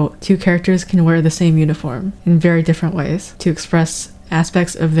how two characters can wear the same uniform in very different ways to express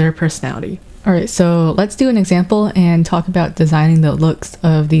aspects of their personality. Alright, so let's do an example and talk about designing the looks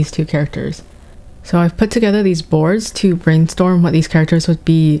of these two characters. So I've put together these boards to brainstorm what these characters would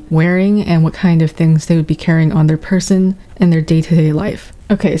be wearing and what kind of things they would be carrying on their person and their day-to-day life.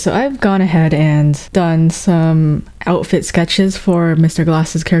 Okay, so I've gone ahead and done some outfit sketches for Mr.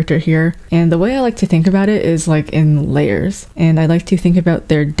 Glass's character here, and the way I like to think about it is like in layers, and I like to think about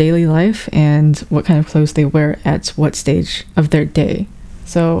their daily life and what kind of clothes they wear at what stage of their day.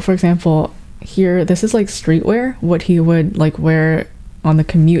 So for example, here this is like streetwear, what he would like wear on the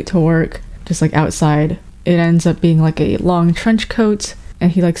commute to work, just like outside. It ends up being like a long trench coat,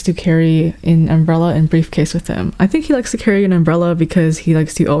 and he likes to carry an umbrella and briefcase with him. I think he likes to carry an umbrella because he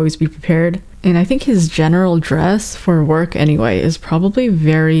likes to always be prepared. And I think his general dress for work anyway is probably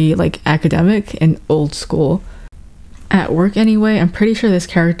very like academic and old school. At work anyway, I'm pretty sure this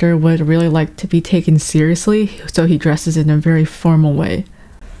character would really like to be taken seriously, so he dresses in a very formal way.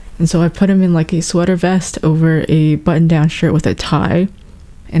 And so I put him in like a sweater vest over a button-down shirt with a tie.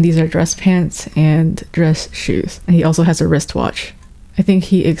 And these are dress pants and dress shoes. And he also has a wristwatch. I think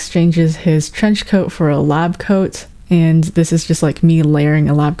he exchanges his trench coat for a lab coat, and this is just like me layering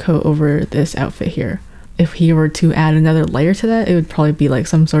a lab coat over this outfit here. If he were to add another layer to that, it would probably be like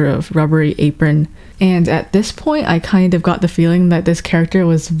some sort of rubbery apron. And at this point, I kind of got the feeling that this character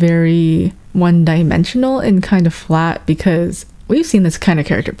was very one-dimensional and kind of flat, because we've seen this kind of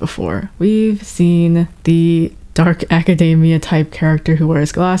character before. We've seen the dark academia type character who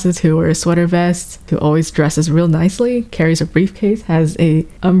wears glasses, who wears sweater vests, who always dresses real nicely, carries a briefcase, has a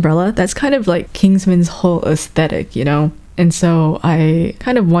umbrella. That's kind of like Kingsman's whole aesthetic, you know? And so I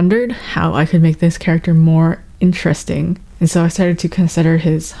kind of wondered how I could make this character more interesting. And so I started to consider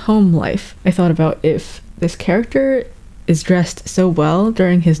his home life. I thought about if this character is dressed so well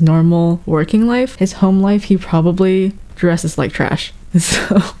during his normal working life, his home life, he probably dresses like trash.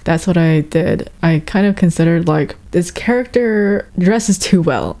 So that's what I did. I kind of considered like, this character dresses too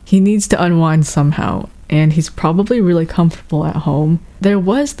well. He needs to unwind somehow, and he's probably really comfortable at home. There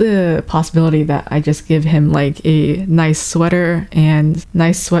was the possibility that I just give him like a nice sweater and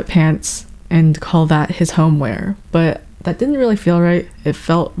nice sweatpants and call that his homeware, but that didn't really feel right. It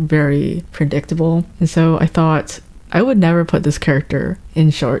felt very predictable. And so I thought I would never put this character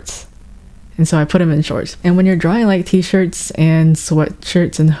in shorts. And so I put him in shorts. And when you're drawing like t-shirts and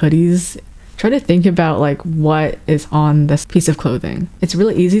sweatshirts and hoodies, try to think about like what is on this piece of clothing. It's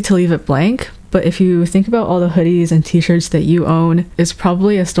really easy to leave it blank, but if you think about all the hoodies and t-shirts that you own, there's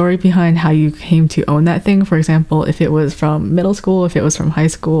probably a story behind how you came to own that thing. For example, if it was from middle school, if it was from high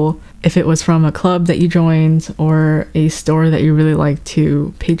school, if it was from a club that you joined or a store that you really like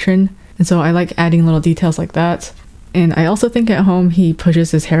to patron. And so I like adding little details like that. And I also think at home he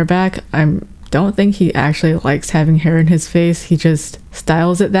pushes his hair back. I don't think he actually likes having hair in his face. He just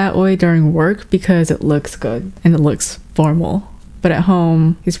styles it that way during work because it looks good and it looks formal. But at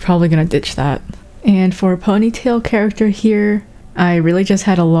home, he's probably gonna ditch that. And for a ponytail character here, I really just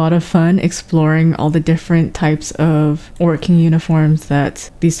had a lot of fun exploring all the different types of working uniforms that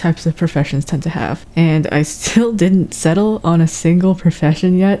these types of professions tend to have. And I still didn't settle on a single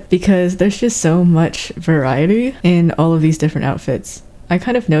profession yet because there's just so much variety in all of these different outfits. I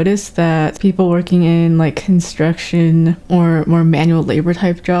kind of noticed that people working in like construction or more manual labor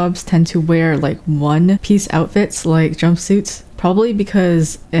type jobs tend to wear like one piece outfits like jumpsuits. Probably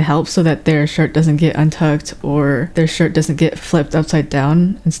because it helps so that their shirt doesn't get untucked or their shirt doesn't get flipped upside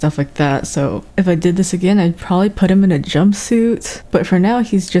down and stuff like that. So if I did this again, I'd probably put him in a jumpsuit. But for now,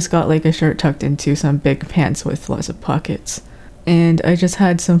 he's just got like a shirt tucked into some big pants with lots of pockets. And I just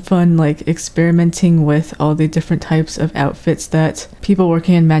had some fun like experimenting with all the different types of outfits that people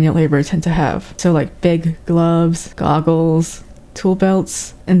working in manual labor tend to have. So like big gloves, goggles, tool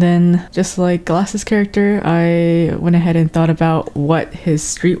belts, and then just like Glasses' character, I went ahead and thought about what his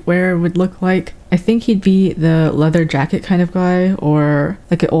streetwear would look like. I think he'd be the leather jacket kind of guy, or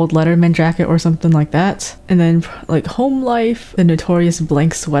like an old Letterman jacket or something like that. And then like home life, the notorious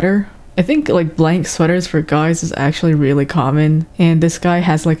blank sweater. I think like blank sweaters for guys is actually really common, and this guy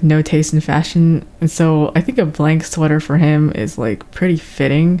has like no taste in fashion, and so I think a blank sweater for him is like pretty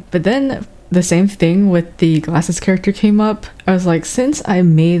fitting. But then the same thing with the Glasses character came up. I was like, since I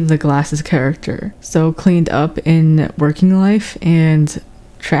made the Glasses character so cleaned up in working life and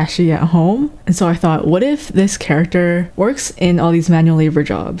trashy at home, and so I thought, what if this character works in all these manual labor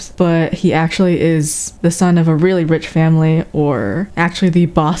jobs, but he actually is the son of a really rich family, or actually the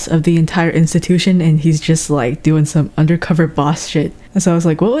boss of the entire institution, and he's just like doing some undercover boss shit. And so I was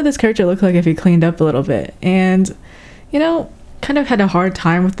like, what would this character look like if he cleaned up a little bit? And you know, kind of had a hard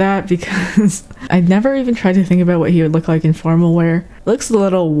time with that because I never even tried to think about what he would look like in formal wear. Looks a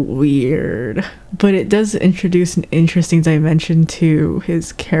little weird, but it does introduce an interesting dimension to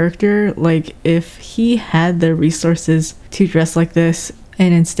his character. Like if he had the resources to dress like this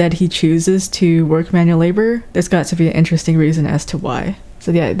and instead he chooses to work manual labor, there's got to be an interesting reason as to why. So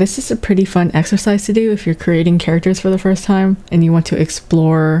yeah, this is a pretty fun exercise to do if you're creating characters for the first time and you want to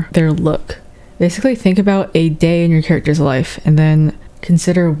explore their look. Basically think about a day in your character's life and then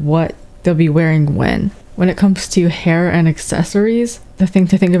consider what they'll be wearing when. When it comes to hair and accessories, the thing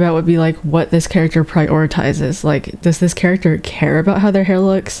to think about would be like what this character prioritizes. Like, does this character care about how their hair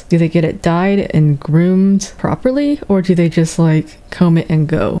looks? Do they get it dyed and groomed properly, or do they just like comb it and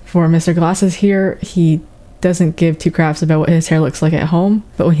go? For Mr. Glasses here, he doesn't give two craps about what his hair looks like at home,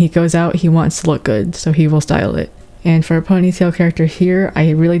 but when he goes out, he wants to look good, so he will style it. And for a Ponytail character here,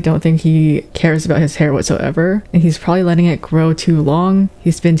 I really don't think he cares about his hair whatsoever, and he's probably letting it grow too long.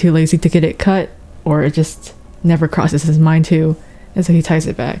 He's been too lazy to get it cut, or it just never crosses his mind to, and so he ties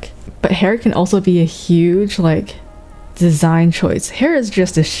it back. But hair can also be a huge like design choice. Hair is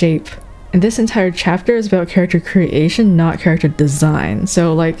just a shape, and this entire chapter is about character creation, not character design.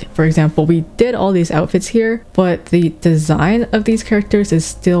 So like, for example, we did all these outfits here, but the design of these characters is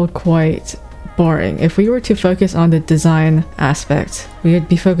still quite boring. If we were to focus on the design aspect, we would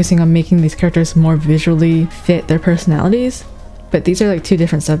be focusing on making these characters more visually fit their personalities, but these are like two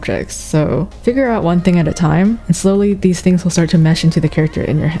different subjects, so figure out one thing at a time, and slowly these things will start to mesh into the character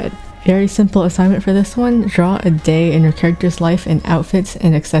in your head. Very simple assignment for this one: draw a day in your character's life in outfits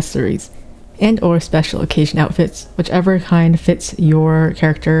and accessories, and or special occasion outfits, whichever kind fits your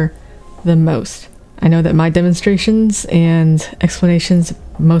character the most. I know that my demonstrations and explanations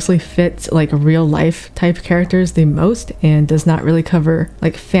mostly fit like real life type characters the most, and does not really cover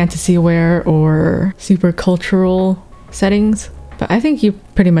like fantasy wear or super cultural settings. But I think you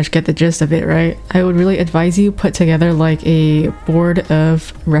pretty much get the gist of it, right? I would really advise you put together like a board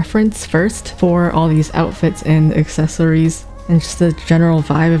of reference first for all these outfits and accessories and just the general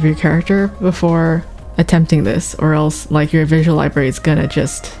vibe of your character before attempting this, or else like your visual library is gonna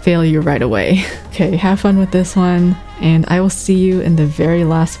just fail you right away. Okay, have fun with this one, and I will see you in the very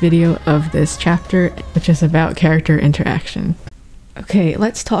last video of this chapter, which is about character interaction. Okay,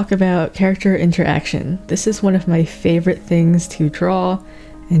 let's talk about character interaction. This is one of my favorite things to draw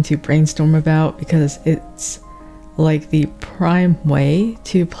and to brainstorm about because it's like the prime way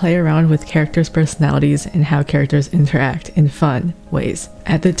to play around with characters' personalities and how characters interact in fun ways.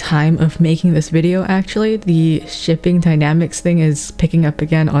 At the time of making this video, actually, the shipping dynamics thing is picking up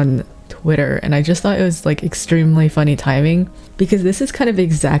again on Twitter, and I just thought it was like extremely funny timing because this is kind of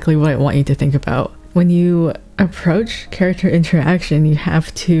exactly what I want you to think about. When you approach character interaction, you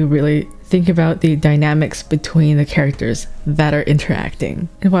have to really think about the dynamics between the characters that are interacting.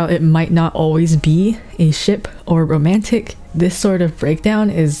 And while it might not always be a ship or romantic, this sort of breakdown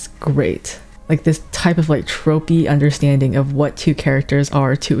is great. Like this type of like tropey understanding of what two characters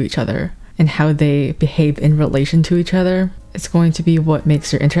are to each other and how they behave in relation to each other. It's going to be what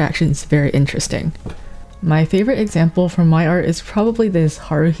makes your interactions very interesting. My favorite example from my art is probably this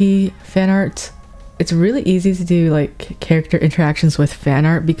Haruhi fan art. it's really easy to do like character interactions with fan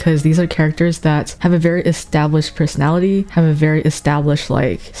art because these are characters that have a very established personality, have a very established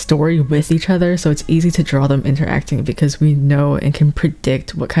like story with each other, so it's easy to draw them interacting because we know and can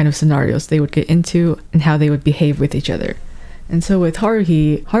predict what kind of scenarios they would get into and how they would behave with each other. And so with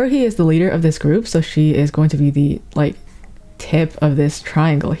Haruhi, Haruhi is the leader of this group, so she is going to be the like tip of this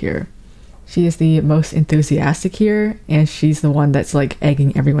triangle here. She is the most enthusiastic here, and she's the one that's like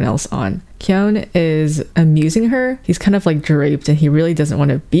egging everyone else on. Kyon is amusing her. He's kind of like draped and he really doesn't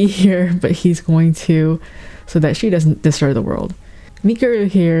want to be here, but he's going to so that she doesn't destroy the world. Mikuru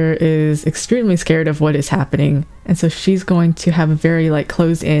here is extremely scared of what is happening, and so she's going to have a very like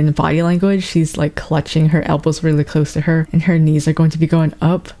closed in body language. She's like clutching her elbows really close to her and her knees are going to be going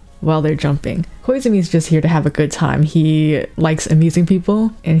up while they're jumping. Koizumi is just here to have a good time. He likes amusing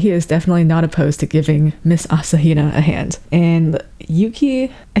people, and he is definitely not opposed to giving Miss Asahina a hand. And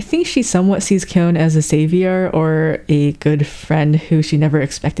Yuki, I think she somewhat sees Kyon as a savior or a good friend who she never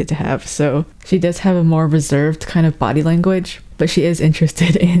expected to have, so she does have a more reserved kind of body language, but she is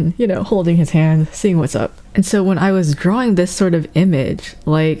interested in, you know, holding his hand, seeing what's up. And so when I was drawing this sort of image,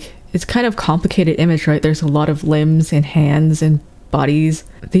 like, it's kind of complicated image, right? There's a lot of limbs and hands and bodies.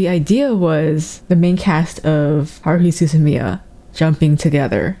 The idea was the main cast of Haruhi Suzumiya jumping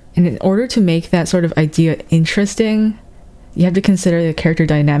together. And in order to make that sort of idea interesting, you have to consider the character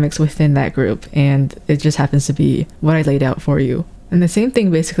dynamics within that group, and it just happens to be what I laid out for you. And the same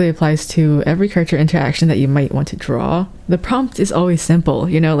thing basically applies to every character interaction that you might want to draw. The prompt is always simple,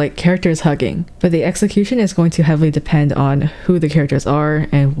 you know, like characters hugging, but the execution is going to heavily depend on who the characters are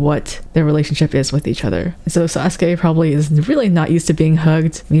and what their relationship is with each other. So Sasuke probably is really not used to being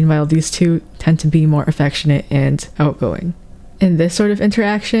hugged, meanwhile these two tend to be more affectionate and outgoing. In this sort of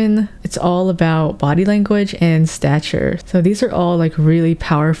interaction, it's all about body language and stature. So these are all like really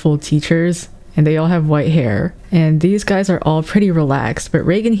powerful teachers, and they all have white hair, and these guys are all pretty relaxed, but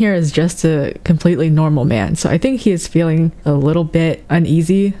Reigen here is just a completely normal man, so I think he is feeling a little bit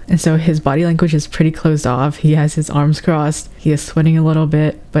uneasy, and so his body language is pretty closed off. He has his arms crossed, he is sweating a little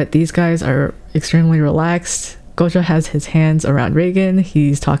bit, but these guys are extremely relaxed. Gojo has his hands around Reigen,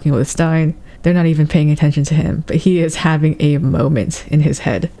 he's talking with Stein. They're not even paying attention to him, but he is having a moment in his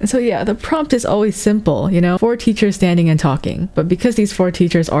head. And so yeah, the prompt is always simple, you know, 4 teachers standing and talking. But because these 4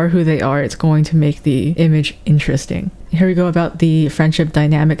 teachers are who they are, it's going to make the image interesting. Here we go about the friendship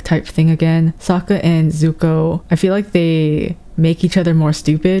dynamic type thing again. Sokka and Zuko, I feel like they make each other more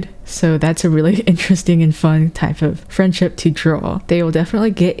stupid, so that's a really interesting and fun type of friendship to draw. They will definitely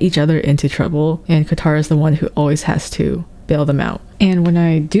get each other into trouble, and Katara is the one who always has to bail them out. And when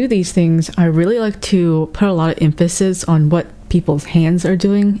I do these things, I really like to put a lot of emphasis on what people's hands are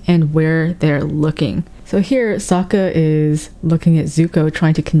doing and where they're looking. So here, Sokka is looking at Zuko,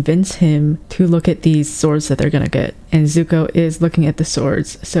 trying to convince him to look at these swords that they're gonna get. And Zuko is looking at the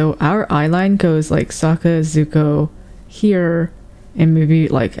swords. So our eye line goes like Sokka, Zuko, here, and maybe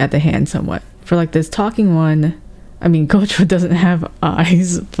like at the hand somewhat. For like this talking one, I mean, Gojo doesn't have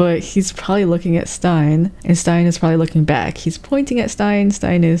eyes, but he's probably looking at Stein, and Stein is probably looking back. He's pointing at Stein,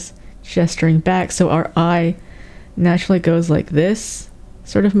 Stein is gesturing back, so our eye naturally goes like this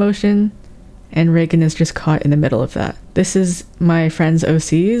sort of motion, and Reigen is just caught in the middle of that. This is my friend's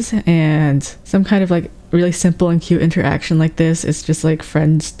OCs, and some kind of like really simple and cute interaction like this is just like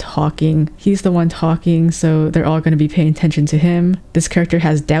friends talking. He's the one talking, so they're all going to be paying attention to him. This character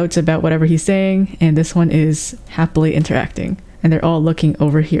has doubts about whatever he's saying, and this one is happily interacting. And they're all looking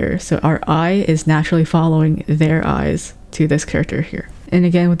over here, so our eye is naturally following their eyes to this character here. And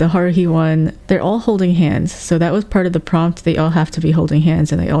again, with the Haruhi one, they're all holding hands, so that was part of the prompt. They all have to be holding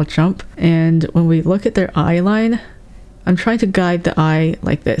hands and they all jump. And when we look at their eye line, I'm trying to guide the eye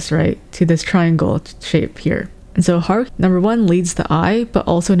like this, right? To this triangle shape here. And so Haruhi, number 1, leads the eye, but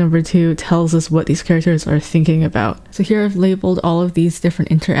also number 2 tells us what these characters are thinking about. So here I've labeled all of these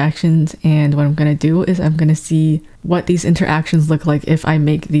different interactions, and what I'm going to do is I'm going to see what these interactions look like if I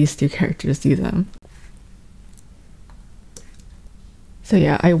make these 2 characters do them. So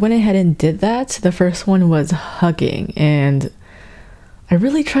yeah, I went ahead and did that. The first one was hugging, and I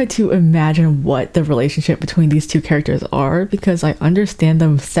really tried to imagine what the relationship between these 2 characters are, because I understand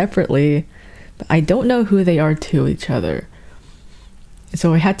them separately, but I don't know who they are to each other.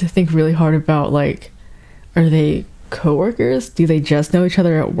 So I had to think really hard about, like, are they co-workers? Do they just know each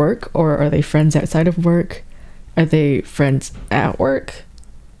other at work, or are they friends outside of work? Are they friends at work?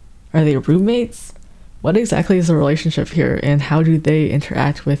 Are they roommates? What exactly is the relationship here, and how do they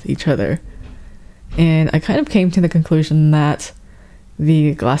interact with each other? And I kind of came to the conclusion that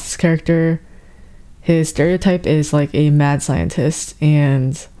the glasses character, his stereotype is like a mad scientist,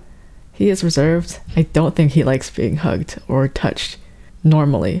 and he is reserved. I don't think he likes being hugged or touched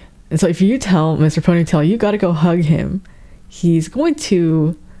normally. And so if you tell Mr. Ponytail you gotta go hug him, he's going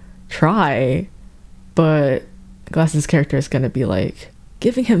to try, but Glasses' character is gonna be like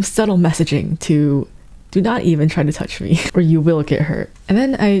giving him subtle messaging to do not even try to touch me or you will get hurt. And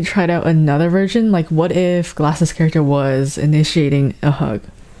then I tried out another version, like what if Glasses' character was initiating a hug?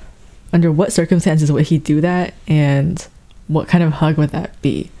 Under what circumstances would he do that, and what kind of hug would that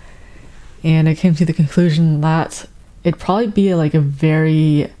be? And I came to the conclusion that it'd probably be like a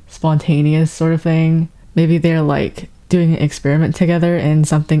very spontaneous sort of thing. Maybe they're like doing an experiment together and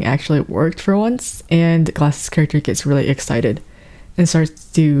something actually worked for once, and Glasses' character gets really excited and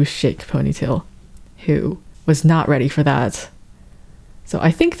starts to shake Ponytail, who was not ready for that. So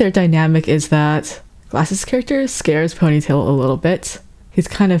I think their dynamic is that Glasses' character scares Ponytail a little bit. He's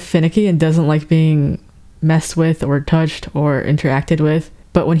kind of finicky and doesn't like being messed with or touched or interacted with,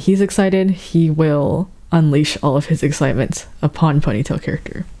 but when he's excited, he will unleash all of his excitement upon Ponytail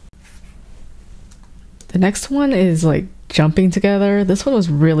character. The next one is like jumping together. This one was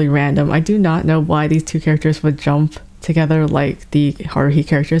really random. I do not know why these two characters would jump together like the Haruhi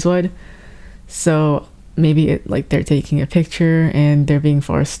characters would. So maybe like they're taking a picture and they're being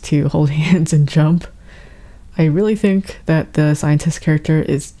forced to hold hands and jump. I really think that the scientist character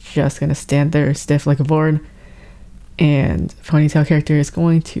is just gonna stand there stiff like a board, and Ponytail character is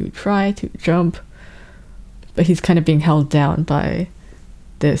going to try to jump, but he's kind of being held down by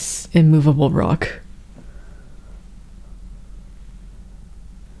this immovable rock.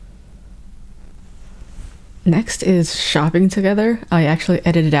 Next is shopping together. I actually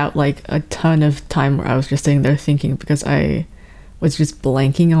edited out like a ton of time where I was just sitting there thinking, because I was just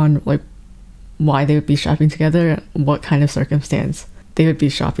blanking on like why they would be shopping together, what kind of circumstance they would be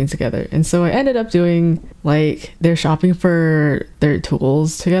shopping together. And so I ended up doing like they're shopping for their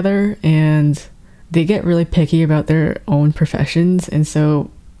tools together, and they get really picky about their own professions. And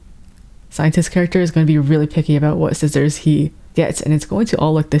so scientist character is going to be really picky about what scissors he gets, and it's going to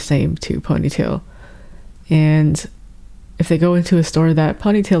all look the same to Ponytail. And if they go into a store that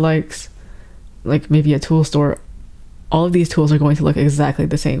Ponytail likes, like maybe a tool store, all of these tools are going to look exactly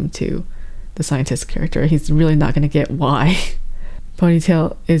the same to the scientist character. He's really not going to get why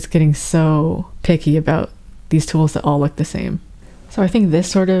Ponytail is getting so picky about these tools that all look the same. So I think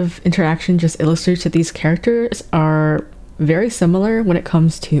this sort of interaction just illustrates that these characters are very similar when it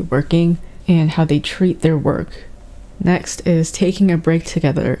comes to working and how they treat their work. Next is taking a break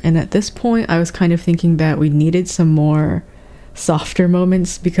together, and at this point I was kind of thinking that we needed some more softer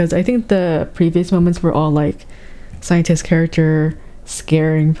moments, because I think the previous moments were all like scientist character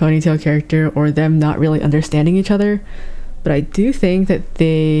scaring Ponytail character or them not really understanding each other. But I do think that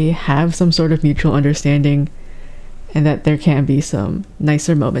they have some sort of mutual understanding and that there can be some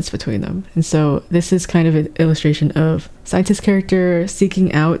nicer moments between them. And so this is kind of an illustration of scientist character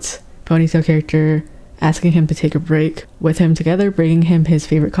seeking out Ponytail character, asking him to take a break with him together, bringing him his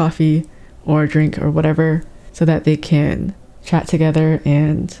favorite coffee or drink or whatever, so that they can chat together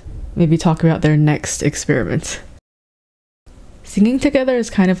and maybe talk about their next experiment. Singing together is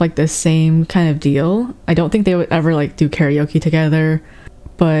kind of like the same kind of deal. I don't think they would ever like do karaoke together,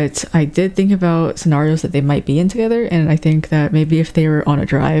 but I did think about scenarios that they might be in together, and I think that maybe if they were on a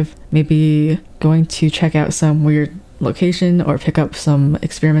drive, maybe going to check out some weird location or pick up some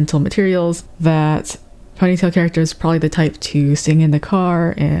experimental materials, that Ponytail character is probably the type to sing in the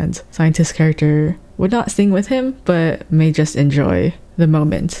car, and scientist character would not sing with him, but may just enjoy the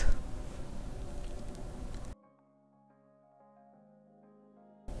moment.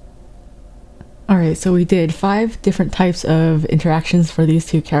 Alright, so we did 5 different types of interactions for these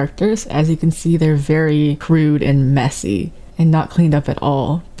two characters. As you can see, they're very crude and messy and not cleaned up at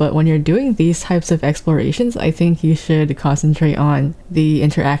all. But when you're doing these types of explorations, I think you should concentrate on the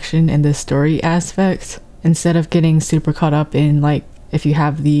interaction and the story aspect, instead of getting super caught up in like if you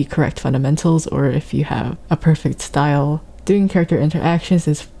have the correct fundamentals or if you have a perfect style. Doing character interactions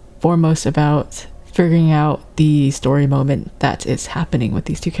is foremost about figuring out the story moment that is happening with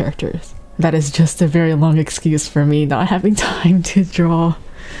these two characters. That is just a very long excuse for me not having time to draw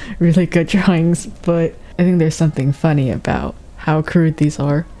really good drawings, but I think there's something funny about how crude these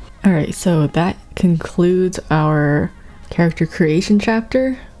are. Alright, so that concludes our character creation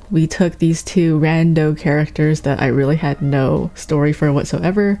chapter. We took these two rando characters that I really had no story for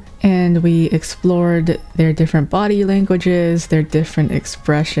whatsoever, and we explored their different body languages, their different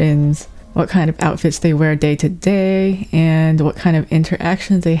expressions, what kind of outfits they wear day to day, and what kind of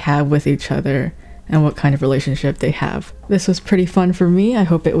interactions they have with each other, and what kind of relationship they have. This was pretty fun for me. I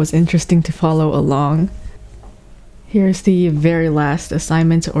hope it was interesting to follow along. Here's the very last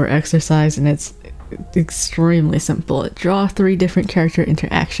assignment or exercise, and it's extremely simple. Draw 3 different character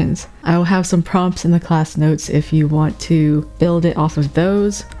interactions. I will have some prompts in the class notes if you want to build it off of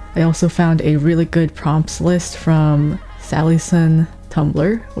those. I also found a really good prompts list from Sallyson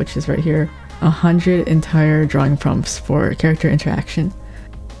Tumblr, which is right here. 100 entire drawing prompts for character interaction.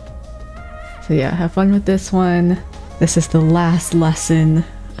 So yeah, have fun with this one. This is the last lesson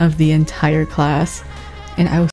of the entire class, and I will